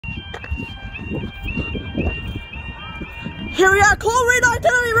Here we are, Coleraine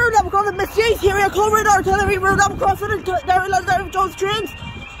Artillery Road, I'm across the Misuse. Here we are, Coleraine Artillery Road, I'm across the Derry, Londonderry, Jones trains.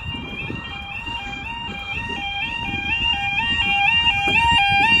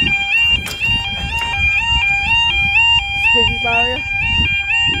 Squeaky barrier.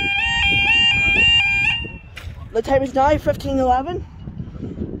 The time is now 15:11.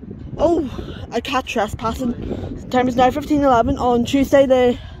 Oh, I can't trespassing. The time is now 15:11 on Tuesday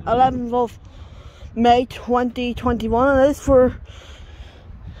the 11th of May 2021, and it is for,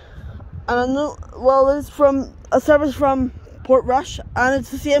 and I know, well, it's from a service from Portrush, and it's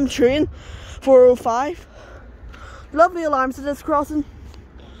the same train, 405. Lovely alarms at this crossing.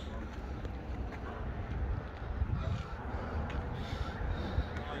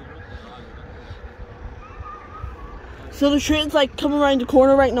 So the train's like coming around the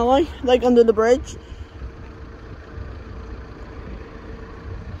corner right now, like under the bridge.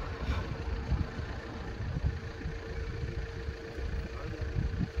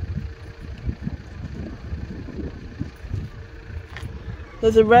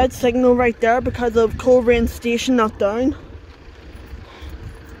 There's a red signal right there because of Coleraine station not down.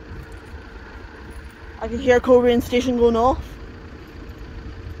 I can hear Coleraine station going off.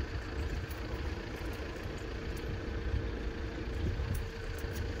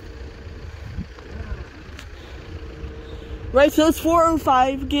 Right, so it's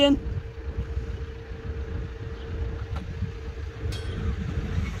 4:05 again.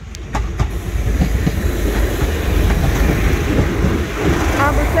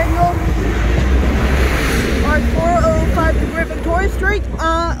 Amber signal. Alright, 4:05 to Great Victoria Street.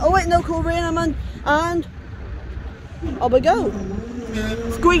 Oh wait, no, Coleraine I'm in, and up we go.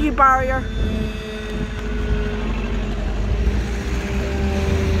 Squeaky barrier.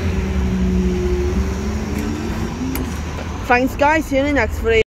 Thanks guys, see you in the next video.